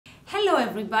Hello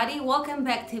everybody, welcome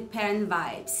back to Parent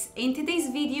Vibes. In today's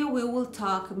video we will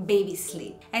talk baby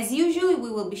sleep. As usual,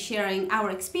 we will be sharing our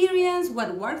experience,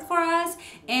 what worked for us,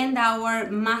 and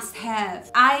our must-have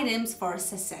items for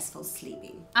successful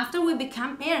sleeping. After we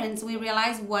become parents, we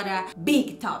realize what a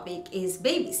big topic is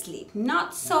baby sleep.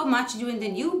 Not so much during the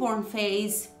newborn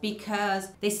phase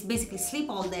because they basically sleep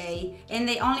all day and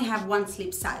they only have one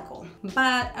sleep cycle.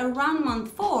 But around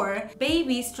month 4,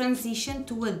 babies transition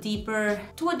to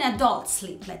an adult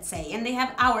sleep, let's say, and they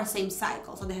have our same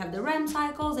cycle. So they have the REM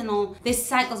cycles and all these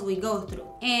cycles we go through.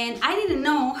 And I didn't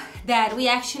know that we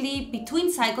actually,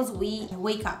 between cycles, we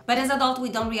wake up. But as adults, we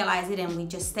don't realize it and we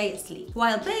just stay asleep.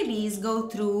 While babies go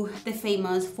through the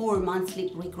famous 4-month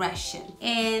sleep regression.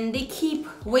 And they keep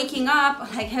waking up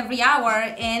like every hour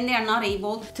and they are not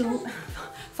able to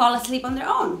fall asleep on their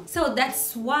own. So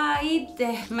that's why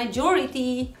the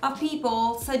majority of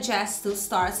people suggest to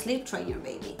start sleep train your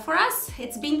baby. For us,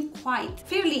 it's been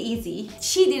fairly easy.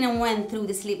 She didn't went through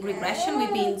the sleep regression.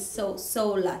 We've been so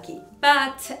lucky.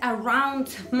 But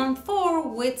around month 4,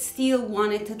 we still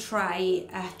wanted to try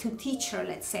to teach her,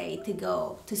 let's say, to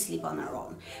go to sleep on her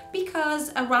own.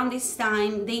 Because around this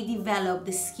time, they develop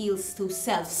the skills to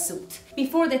self-soothe.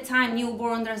 Before the time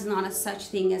newborn, there's not a such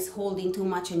thing as holding too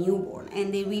much a newborn.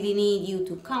 And they really need you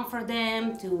to comfort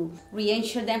them, to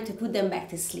reassure them, to put them back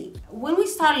to sleep. When we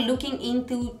started looking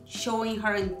into showing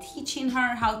her and teaching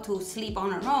her how to sleep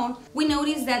on her own, we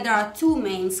noticed that there are two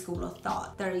main schools of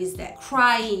thought. There is the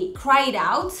cry it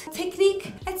out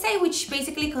technique, let's say, which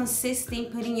basically consists in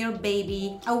putting your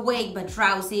baby awake but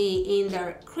drowsy in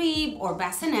their crib or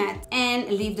bassinet and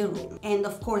leave the room. And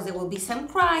of course there will be some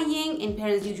crying, and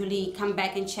parents usually come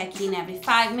back and check in every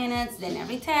 5 minutes, then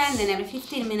every 10, then every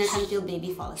 15 minutes until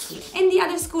baby falls asleep. And the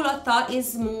other school of thought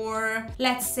is more,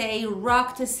 let's say,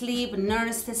 rock to sleep,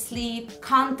 nurse to sleep,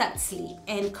 contact sleep,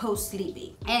 and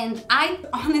co-sleeping. And I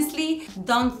honestly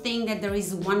don't think that there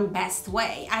is one best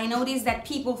way. I noticed that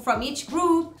people from each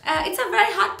group, it's a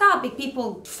very hot topic.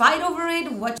 People fight over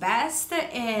it, what's best,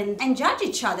 and judge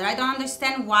each other. I don't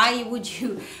understand why would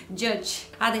you judge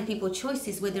other people's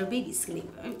choices with their baby sleep.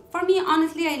 For me,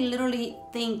 honestly, I literally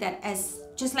think that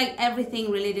just like everything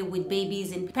related with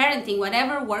babies and parenting,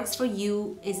 whatever works for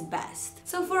you is best.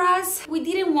 So for us, we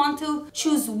didn't want to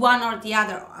choose one or the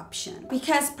other option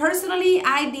because personally,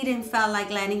 I didn't feel like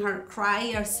letting her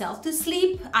cry herself to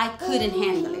sleep. I couldn't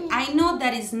handle it. I know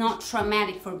that is not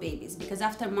traumatic for babies because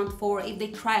after month 4, if they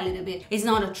cry a little bit, it's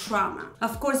not a trauma.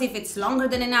 Of course, if it's longer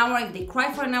than an hour, if they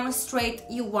cry for an hour straight,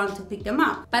 you want to pick them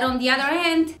up. But on the other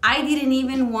hand, I didn't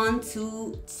even want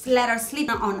to let her sleep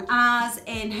on us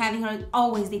and having her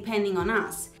always depending on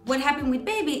us. What happened with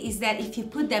baby is that if you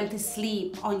put them to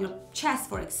sleep on your chest,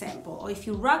 for example, or if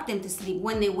you rock them to sleep,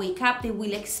 when they wake up, they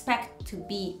will expect to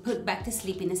be put back to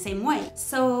sleep in the same way.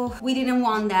 So we didn't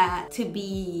want that to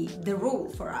be the rule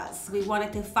for us. We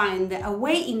wanted to find a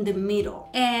way in the middle.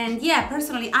 And yeah,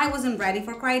 personally, I wasn't ready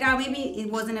for cry it out. Maybe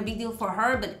it wasn't a big deal for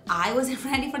her, but I wasn't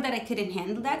ready for that. I couldn't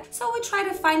handle that. So we tried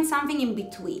to find something in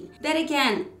between. That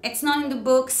again, it's not in the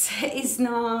books, it's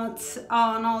not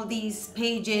on all these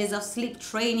pages of sleep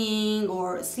training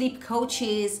or sleep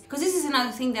coaches, because this is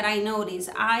another thing that I noticed.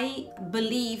 I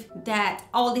believe that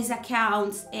all these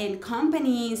accounts and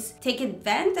companies take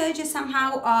advantage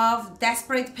somehow of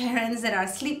desperate parents that are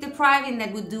sleep deprived and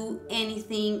that would do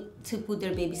anything to put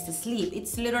their babies to sleep.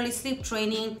 It's literally sleep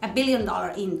training, $1 billion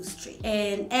industry,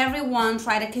 and everyone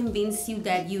try to convince you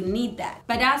that you need that.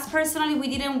 But us personally, we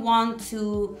didn't want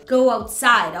to go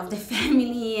outside of the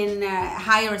family and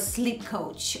hire a sleep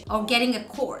coach or getting a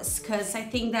course, because I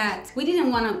think that we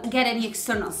didn't want to get any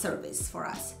external service for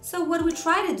us. So what we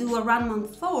try to do around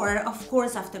month 4, of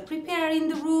course, after preparing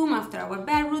the room, after our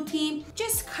bed routine,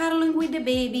 just cuddling with the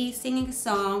baby, singing a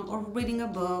song or reading a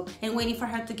book and waiting for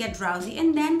her to get drowsy,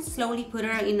 and then slowly put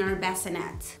her in her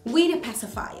bassinet with a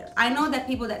pacifier. I know that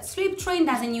people that sleep train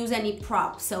doesn't use any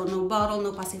prop, so no bottle,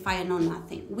 no pacifier, no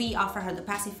nothing. We offer her the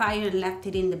pacifier and left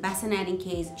it in the bassinet in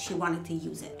case she wanted to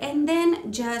use it. And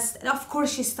then just, of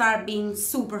course, she started being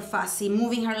super fussy,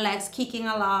 moving her legs, kicking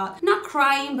a lot, not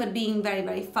crying, but being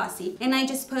very fussy. And I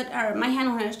just put my hand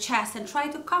on her chest and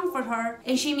tried to comfort her,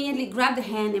 and she immediately grabbed the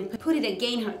hand and put it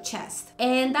against her chest.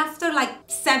 And after like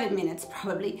 7 minutes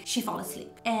probably, she fell asleep.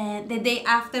 And the day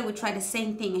after, we tried the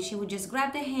same thing, and she would just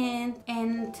grab the hand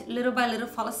and little by little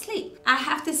fall asleep. I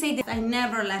have to say that I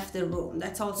never left the room.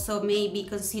 That's also maybe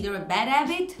considered a bad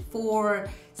habit for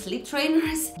sleep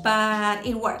trainers, but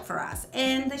it worked for us.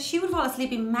 And she would fall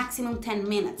asleep in maximum 10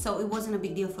 minutes, so it wasn't a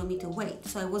big deal for me to wait.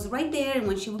 So I was right there, and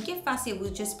when she would get fussy, I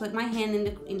would just put my hand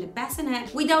in the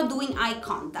bassinet without doing eye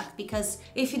contact, because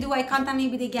if you do eye contact,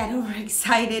 maybe they get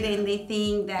overexcited and they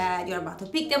think that you're about to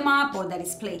pick them up or that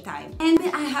it's playtime. And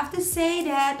I have to say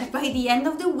that by the end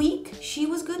of the week, she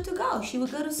was good to go. She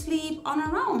would go to sleep on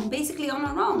her own, basically on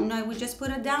her own. I would just put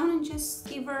her down and just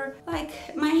give her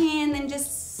like my hand and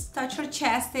just touch her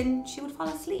chest, and she would fall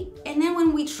asleep. And then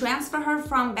when we transfer her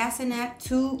from bassinet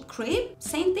to crib,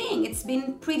 same thing. It's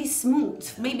been pretty smooth.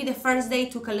 Maybe the first day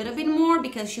took a little bit more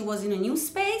because she was in a new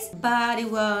space, but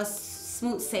it was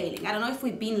smooth sailing. I don't know if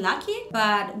we've been lucky,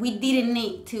 but we didn't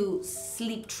need to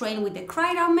sleep train with the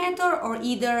cry down method or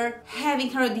either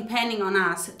having her depending on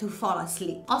us to fall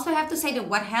asleep. Also, I have to say that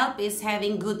what helped is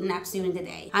having good naps during the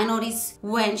day. I notice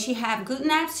when she have good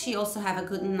naps, she also have a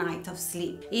good night of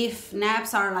sleep. If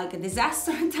naps are like a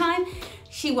disaster time,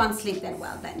 she won't sleep that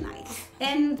well that night.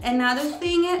 And another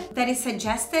thing that is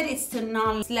suggested is to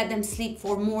not let them sleep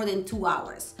for more than 2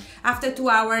 hours. After 2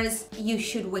 hours, you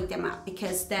should wake them up,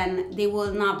 because then they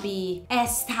will not be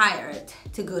as tired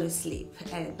to go to sleep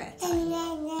at bedtime.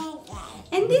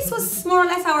 And this was more or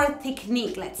less our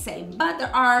technique, let's say. But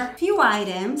there are few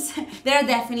items that are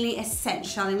definitely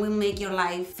essential and will make your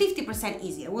life 50%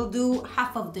 easier. We'll do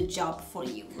half of the job for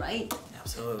you, right?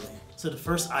 Absolutely. So the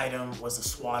first item was a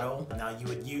swaddle. Now you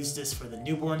would use this for the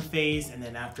newborn phase, and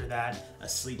then after that, a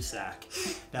sleep sack.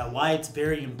 Now why it's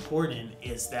very important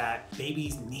is that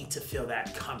babies need to feel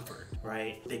that comfort,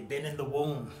 right? They've been in the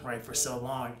womb, right, for so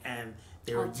long, and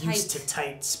they're used to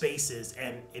tight spaces,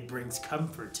 and it brings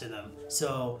comfort to them.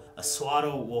 So a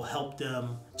swaddle will help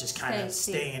them just kind of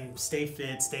stay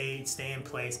fit, stay in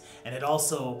place. And it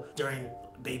also,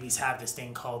 babies have this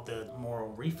thing called the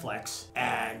moral reflex,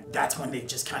 and that's when they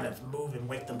just kind of move and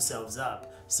wake themselves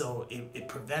up. So it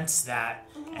prevents that,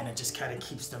 and it just kind of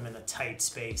keeps them in a tight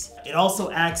space. It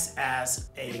also acts as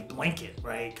a blanket,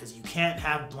 right? Because you can't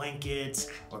have blankets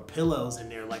or pillows in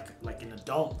there like an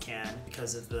adult can,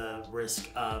 because of the risk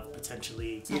of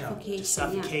potentially,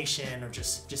 suffocation or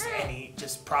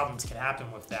just problems can happen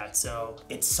with that. So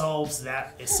it solves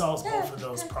both of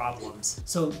those problems.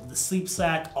 So the sleep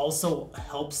sack also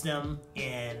helps them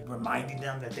in reminding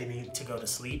them that they need to go to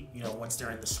sleep. You know, once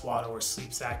they're in the swaddle or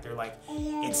sleep sack, they're like,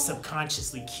 it's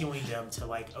subconsciously cueing them to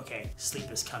like, okay, sleep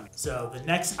is coming. So the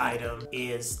next item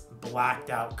is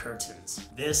blacked out curtains.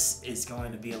 This is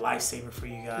going to be a lifesaver for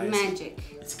you guys. Magic.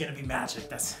 It's gonna be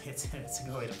magic. It's a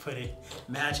good way to put it.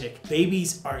 Magic.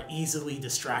 Babies are easily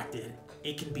distracted.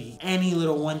 It can be any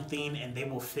little one thing, and they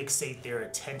will fixate their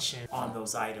attention on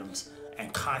those items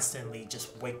and constantly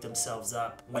just wake themselves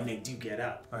up when they do get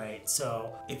up, right?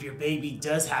 So if your baby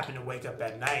does happen to wake up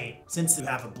at night, since you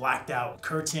have a blacked out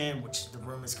curtain, which the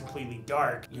room is completely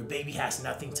dark, your baby has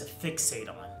nothing to fixate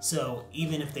on. So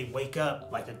even if they wake up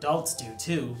like adults do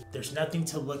too, there's nothing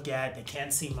to look at. They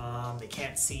can't see mom, they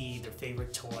can't see their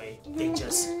favorite toy. They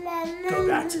just go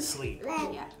back to sleep,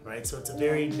 right? So it's a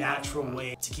very natural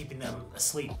way to keeping them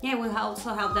asleep. Yeah, we'll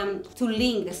also help them to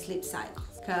link the sleep cycle.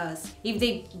 Because if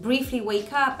they briefly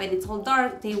wake up and it's all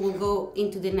dark, they will go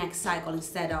into the next cycle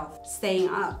instead of staying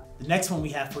up. The next one we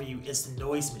have for you is the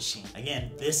noise machine. Again,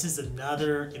 this is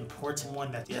another important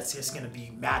one that's just going to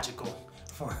be magical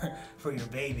for your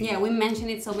baby. Yeah, we mentioned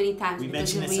it so many times. We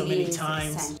mentioned it so many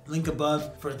times. Link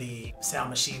above for the sound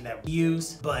machine that we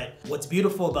use. But what's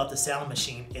beautiful about the sound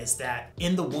machine is that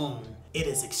in the womb, it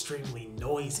is extremely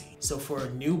noisy. So for a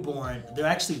newborn, they're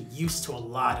actually used to a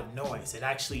lot of noise. It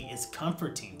actually is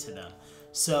comforting to them.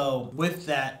 So with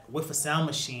a sound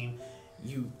machine,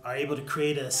 you are able to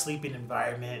create a sleeping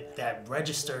environment that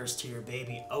registers to your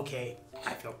baby, okay,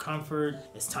 I feel comfort,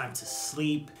 it's time to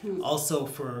sleep. Also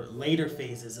for later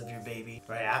phases of your baby,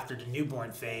 right after the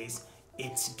newborn phase,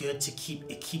 it's good to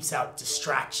keeps out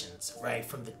distractions, right?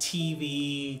 From the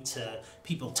TV to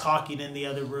people talking in the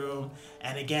other room.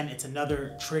 And again, it's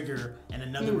another trigger and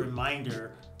another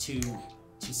reminder to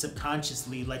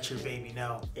subconsciously let your baby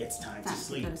know it's time to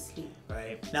sleep,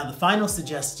 right? Now, the final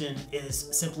suggestion is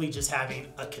simply just having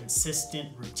a consistent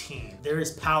routine. There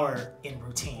is power in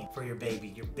routine for your baby.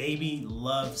 Your baby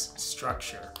loves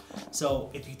structure.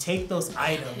 So if you take those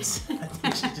items, I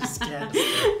think she just can't.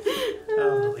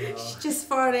 She just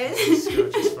farted.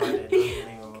 Just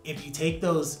farted. if you take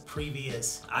those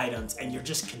previous items and you're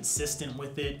just consistent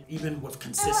with it, even with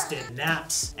consistent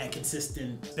naps and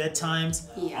consistent bedtimes,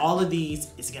 all of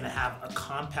these is gonna have a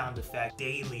compound effect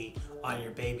daily on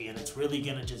your baby, and it's really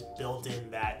gonna just build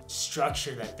in that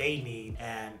structure that they need,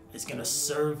 and it's gonna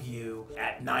serve you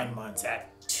at 9 months, at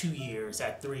 2 years,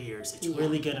 at 3 years. It's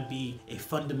really gonna be a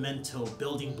fundamental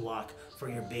building block for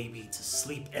your baby to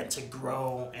sleep and to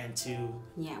grow and to...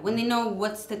 when they know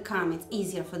what's to come, it's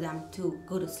easier for them to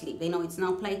go to sleep. They know it's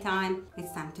now playtime,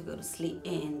 it's time to go to sleep.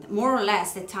 And more or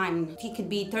less the time, it could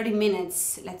be 30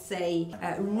 minutes, let's say,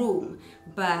 room,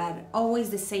 but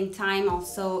always the same time.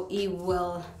 Also, it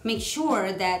will make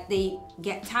sure that they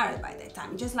get tired by that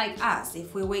time. Just like us,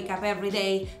 if we wake up every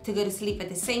day to go to sleep at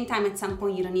the same time, at some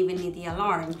point you don't even need the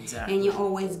alarm. And you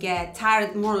always get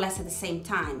tired more or less at the same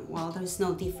time. Well, there's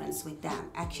no difference with them.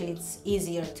 Actually, it's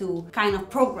easier to kind of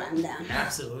program them.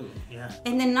 Absolutely, yeah.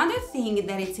 And another thing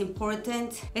that it's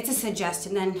important, it's a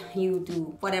suggestion and you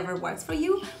do whatever works for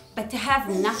you, but to have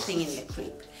nothing in the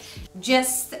crib.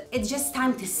 It's just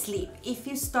time to sleep. If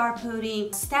you start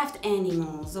putting stuffed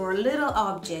animals or little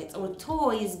objects or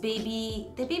toys,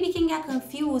 the baby can get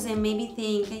confused and maybe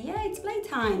think, yeah, it's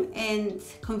playtime, and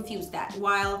confuse that.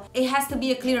 While it has to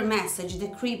be a clear message, the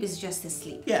crib is just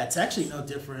asleep. Yeah, it's actually no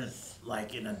different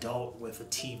like an adult with a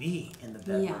TV in the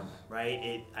bedroom,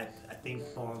 right? I think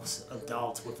most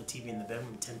adults with a TV in the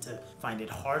bedroom tend to find it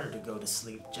harder to go to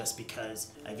sleep just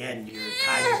because, again, you're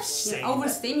kind of saying... You're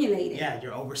overstimulated.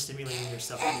 You're overstimulating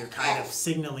yourself, and you're kind of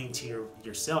signaling to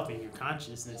yourself and your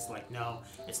consciousness, like, no,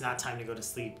 it's not time to go to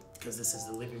sleep because this is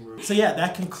the living room. So yeah,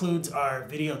 that concludes our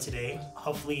video today.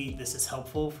 Hopefully this is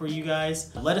helpful for you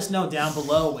guys. Let us know down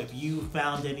below if you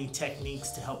found any techniques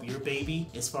to help your baby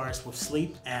as far as with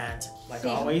sleep. And like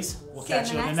always, we'll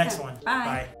catch you on the next one.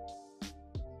 Bye.